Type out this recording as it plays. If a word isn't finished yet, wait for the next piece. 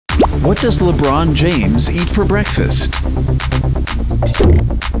What does LeBron James eat for breakfast?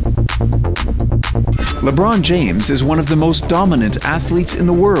 LeBron James is one of the most dominant athletes in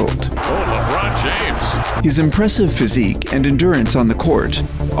the world. Oh, LeBron James! His impressive physique and endurance on the court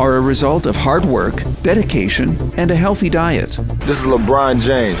are a result of hard work, dedication, and a healthy diet. This is LeBron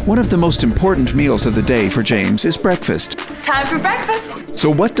James. One of the most important meals of the day for James is breakfast. Time for breakfast!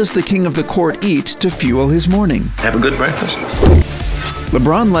 So what does the king of the court eat to fuel his morning? Have a good breakfast.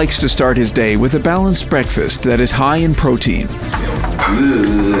 LeBron likes to start his day with a balanced breakfast that is high in protein.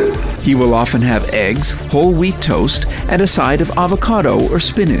 He will often have eggs, whole wheat toast, and a side of avocado or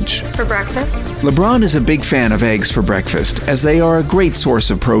spinach. For breakfast? LeBron is a big fan of eggs for breakfast, as they are a great source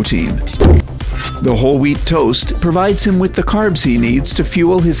of protein. The whole wheat toast provides him with the carbs he needs to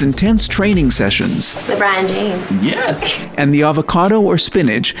fuel his intense training sessions. LeBron James. Yes. And the avocado or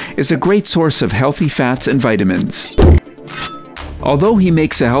spinach is a great source of healthy fats and vitamins. Although he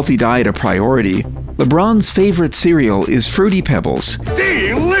makes a healthy diet a priority, LeBron's favorite cereal is Fruity Pebbles,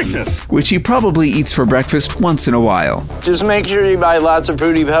 Delicious! which he probably eats for breakfast once in a while. Just make sure you buy lots of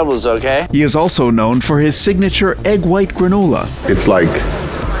Fruity Pebbles, okay? He is also known for his signature egg white granola. It's like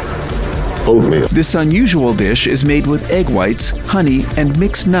oatmeal. This unusual dish is made with egg whites, honey, and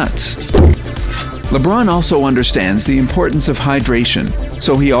mixed nuts. LeBron also understands the importance of hydration,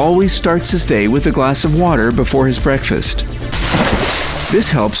 so he always starts his day with a glass of water before his breakfast. This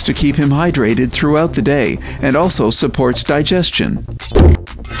helps to keep him hydrated throughout the day and also supports digestion.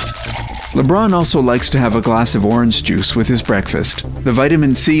 LeBron also likes to have a glass of orange juice with his breakfast. The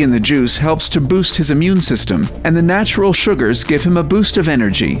vitamin C in the juice helps to boost his immune system, and the natural sugars give him a boost of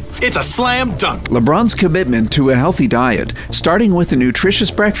energy. It's a slam dunk! LeBron's commitment to a healthy diet, starting with a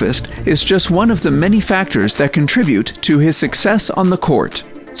nutritious breakfast, is just one of the many factors that contribute to his success on the court.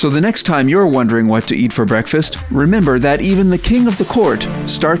 So the next time you're wondering what to eat for breakfast, remember that even the king of the court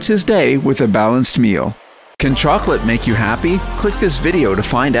starts his day with a balanced meal. Can chocolate make you happy? Click this video to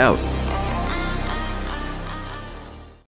find out.